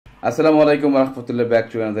Assalamualaikum warahmatullahi,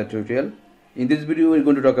 back to another tutorial. In this video we are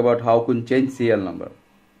going to talk about how to change serial number.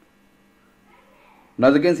 Now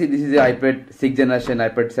as you can see, this is the iPad 6th generation,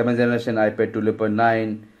 iPad 7th generation, iPad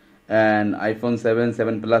 12.9 and iPhone 7,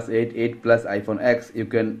 7 Plus, 8, 8 Plus, iPhone X. You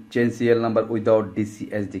can change serial number without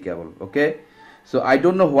dcsd cable. Okay, so I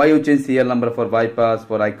don't know why you change serial number for bypass,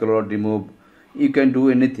 for iCloud remove. You can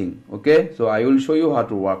do anything. Okay, so I will show you how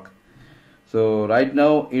to work. So right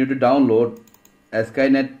now you need to download a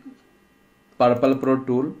Skynet Purple Pro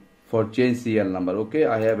tool for change serial number. Okay,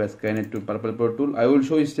 I have a Skynet Purple Pro tool. I will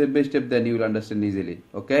show you step by step, then you will understand easily.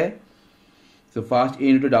 Okay, so first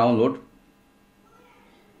you need to download.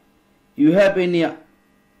 You have any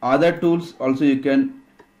other tools also you can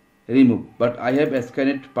remove, but I have a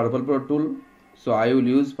Skynet Purple Pro tool, so I will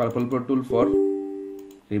use Purple Pro tool for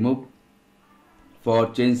remove,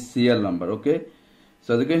 for change serial number. Okay,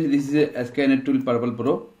 so as you can see, this is a Skynet tool Purple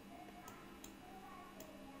Pro.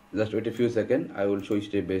 Just wait a few seconds, I will show you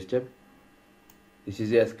step by step. This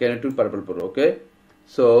is a Skynet tool Purple Pro. Okay,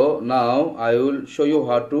 so now I will show you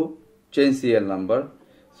how to change serial number.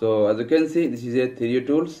 So as you can see, this is a 3D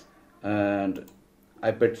tools and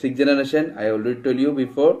iPad 6th generation. I already told you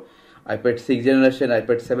before, iPad 6th generation,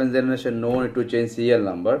 iPad 7th generation, no need to change serial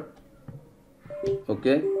number.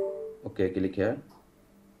 Okay, click here.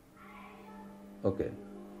 Okay,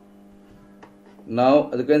 now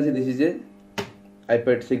as you can see, this is a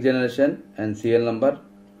iPad 6th generation and serial number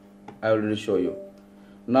I already show you.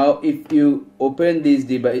 Now if you open this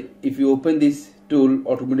device, if you open this tool,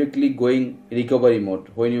 automatically going recovery mode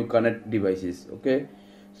when you connect devices. Okay,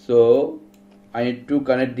 so I need to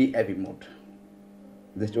connect the AV mode.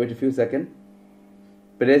 Just wait a few seconds.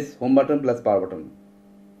 Press home button plus power button.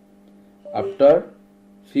 After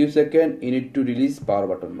few seconds you need to release power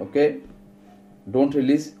button. Okay, don't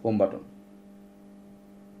release home button.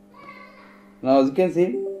 Now as you can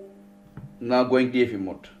see, now going to AV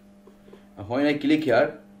mode. When I click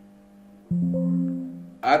here,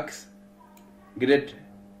 ask great,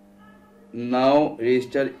 now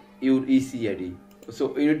register your ECID.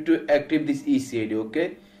 So you need to active this ECID.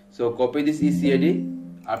 Okay, so copy this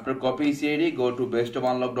ECID. After copy ECID, go to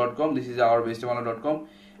bestoffunlock.com. This is our bestoffunlock.com,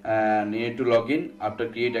 and you need to log in. After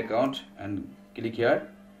create account and click here.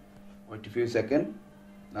 Wait a few seconds.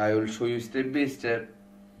 I will show you step by step.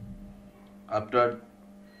 After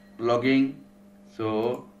logging,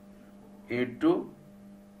 so you need to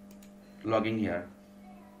log in here.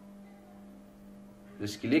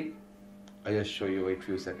 Just click. I just show you. Wait a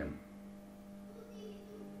few seconds.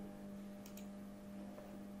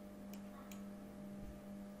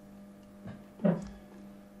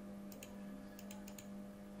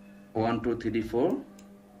 One, two, three, four.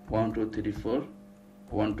 1, 2, 3, 4.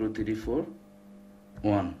 1, 2, 3, 4.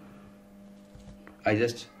 1. I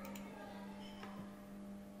just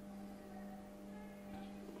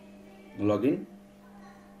login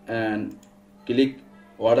and click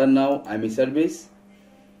order now. I'm in service,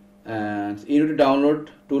 and you need to download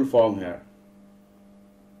tool from here.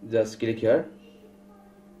 Just click here,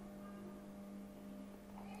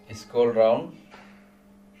 scroll down,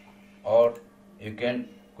 or you can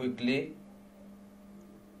quickly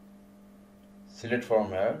select from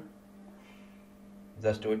here.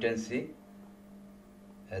 Just wait and see.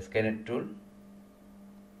 Skynet tool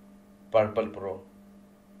Purple Pro.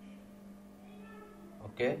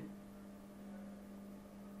 Okay,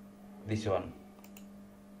 this one.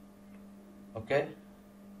 Okay,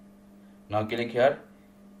 now click here.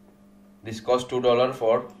 This costs $2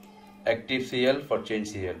 for active serial, for change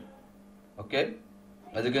serial. Okay,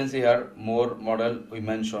 as you can see here, more model we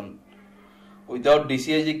mentioned. Without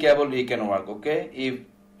dcsd cable you can work. Okay, if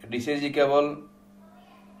dcsd cable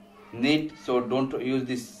need, so don't use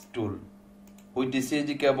this tool. With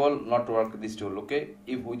dcsd cable not work this tool. Okay,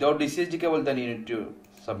 if without dcsd cable, then you need to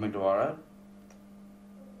submit order.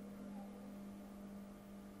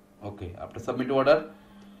 Okay, after submit order,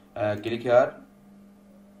 click here,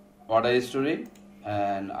 order history,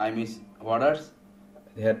 and I miss orders,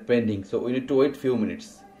 they are pending, so we need to wait few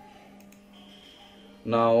minutes.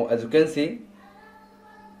 Now as you can see,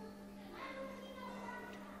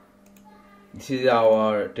 this is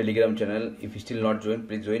our Telegram channel. If you still not joined,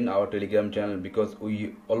 please join our Telegram channel, because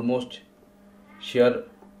we almost share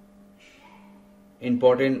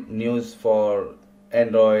important news for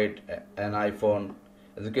Android and iPhone.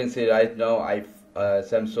 As you can see right now,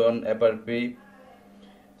 Samsung FRP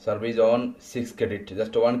service on 6 credit.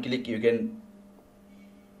 Just one click you can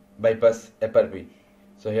bypass FRP.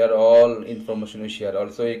 So here all information is shared.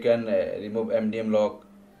 Also you can remove MDM lock.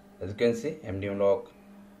 As you can see, MDM lock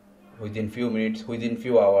within few minutes, within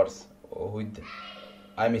few hours, with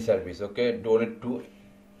IME service. Okay, don't need to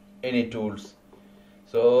any tools.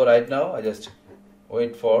 So right now I just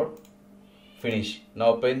wait for finish.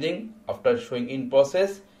 Now pending. After showing in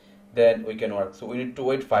process, then we can work. So we need to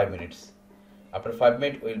wait 5 minutes. After 5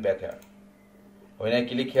 minutes we will back here. When I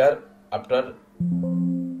click here, after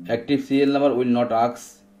active serial number will not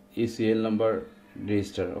ask is serial number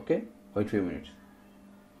register. Okay, wait few minutes.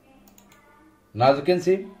 Now as you can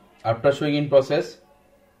see, after showing in process,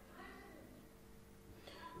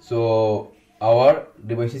 so our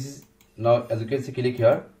device is now, as you can see, click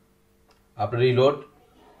here. After reload,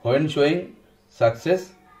 when showing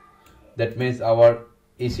success, that means our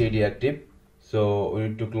ECD active. So we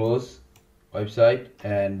need to close website,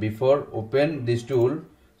 and before open this tool,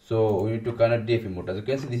 so we need to connect DFE mode. As you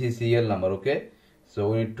can see, this is serial number. Okay, so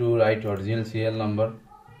we need to write original serial number.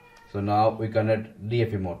 So now we connect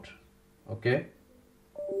DFE mode. Okay,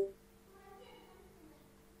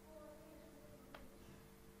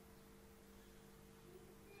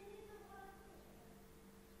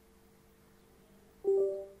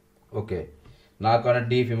 okay, now connect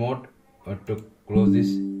DFE mode. We have to close this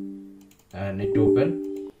and need to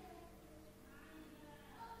open.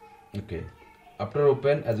 Okay, after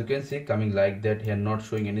open, as you can see, coming like that here, not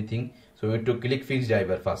showing anything. So we need to click fix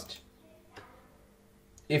driver first.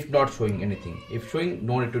 If not showing anything, if showing,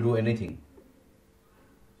 no need to do anything.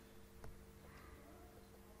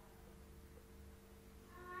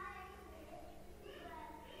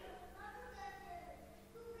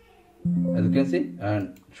 As you can see,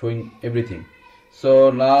 and showing everything.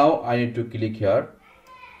 So now I need to click here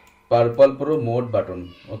Purple Pro mode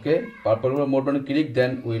button. Okay, Purple Pro mode button, click,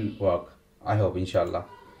 then will work, I hope, inshallah.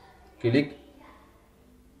 Click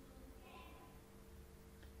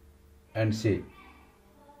and see.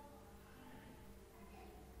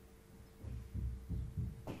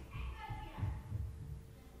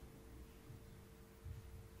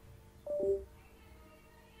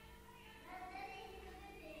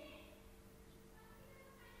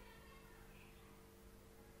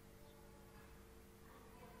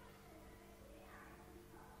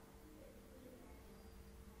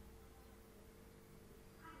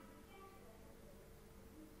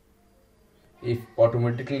 If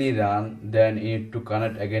automatically run, then you need to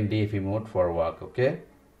connect again DFE mode for work. Okay,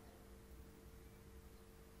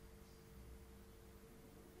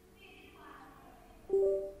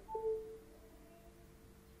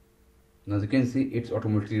 now as you can see, it's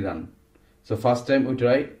automatically run. So first time we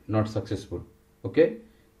try, not successful. Okay,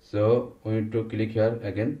 so we need to click here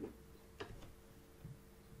again.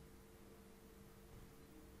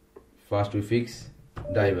 First we fix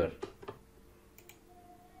driver.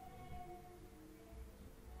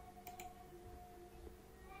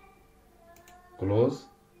 Close,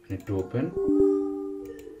 need to open.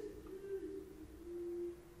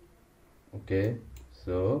 Okay,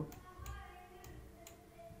 so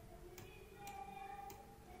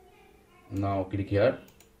now click here.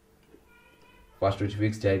 First we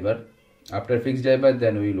fix driver. After fix driver,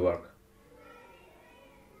 then we will work.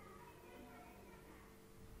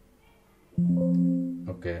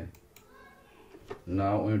 Okay,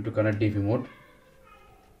 now we need to connect DFE mode.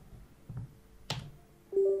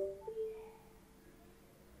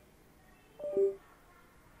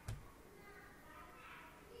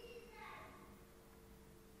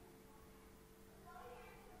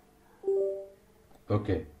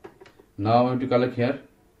 Okay, now I have to collect here.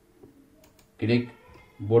 Click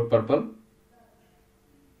board purple.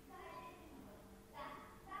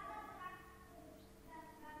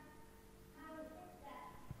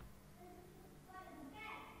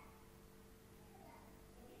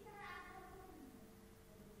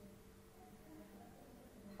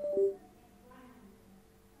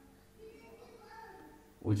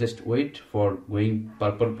 We just wait for going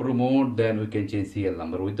purple pro mode, then we can change CL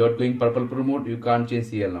number. Without going purple pro mode, you can't change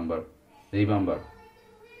CL number. Remember.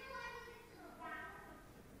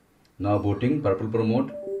 Now booting purple pro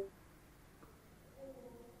mode.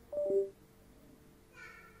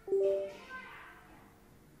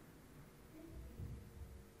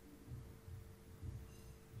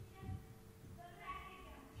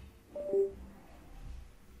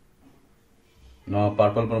 Now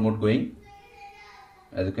purple pro mode going.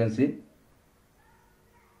 As you can see,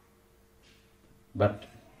 but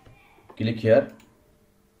click here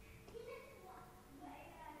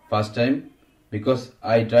first time, because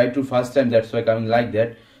I tried to first time, that's why coming like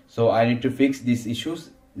that. So I need to fix these issues,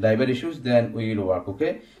 driver issues, then we will work.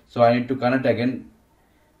 Okay, so I need to connect again,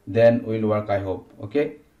 then we will work, I hope.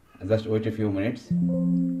 Okay, just wait a few minutes.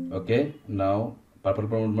 Okay, now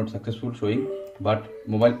purple mode successful showing, but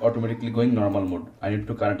mobile automatically going normal mode. I need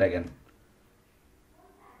to connect again.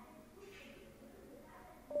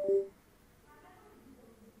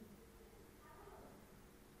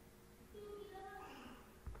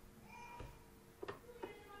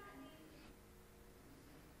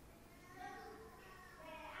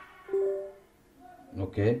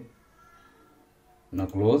 Okay, now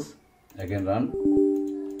close, again run.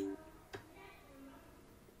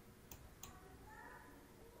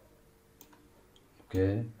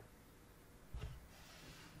 Okay,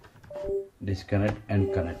 disconnect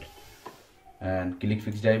and connect, and click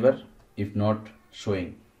fix driver if not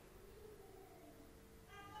showing.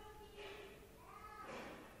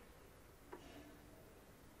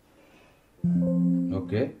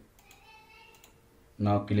 Okay,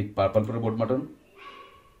 now click Purple Pro boot button.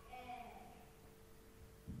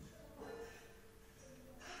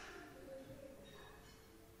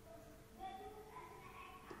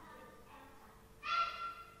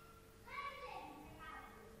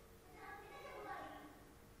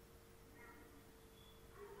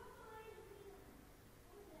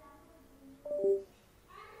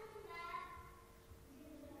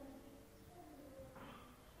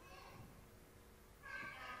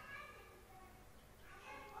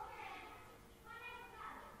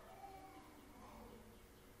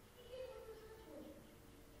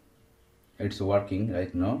 It's working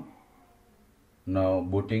right now. Now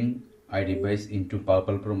booting iDevice into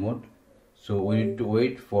Purple Pro mode. So we need to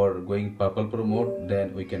wait for going Purple Pro mode,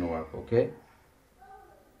 then we can work. Okay.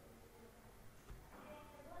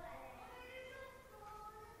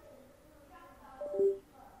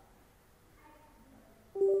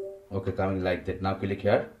 Okay, coming like that. Now click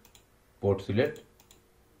here, port select.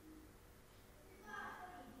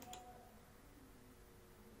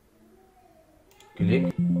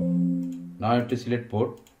 Click. Now I have to select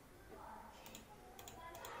port.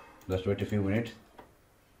 Just wait a few minutes.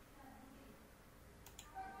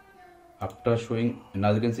 After showing,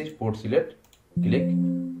 now you can see port select. Click,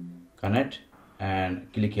 connect,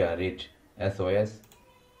 and click here, read SOS.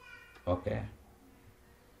 Okay.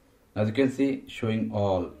 As you can see, showing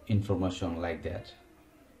all information like that.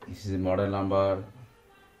 This is the model number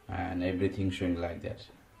and everything showing like that.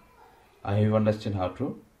 I have understand how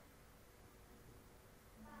to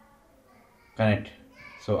connect.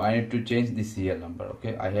 So I need to change the serial number.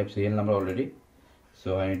 Okay, I have serial number already,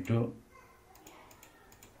 so I need to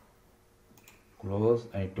close.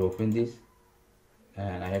 I need to open this,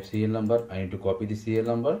 and I have serial number. I need to copy the serial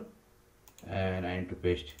number, and I need to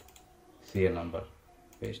paste serial number,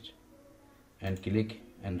 paste, and click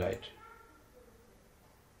and write.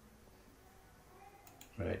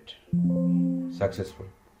 Right, successful.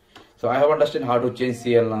 So I have understood how to change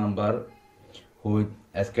serial number with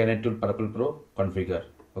Skynet Purple Pro configure.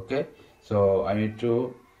 Okay, so I need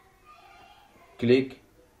to click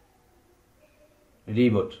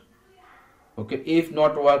reboot. Okay, if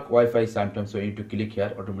not work Wi-Fi sometimes, so I need to click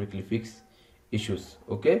here, automatically fix issues.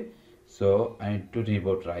 Okay, so I need to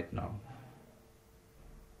reboot right now.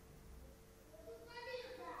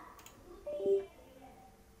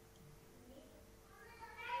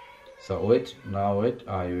 So wait, now wait,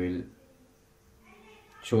 I will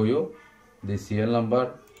show you the serial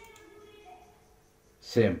number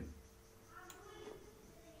same.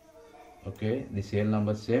 Okay, the serial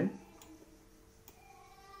number same.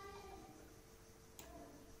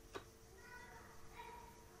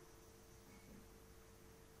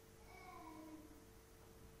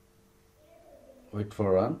 Wait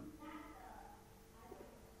for run.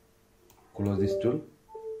 Close this tool,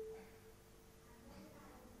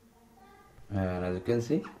 and as you can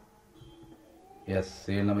see, yes,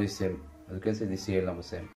 serial number is same. As you can see, the serial number same.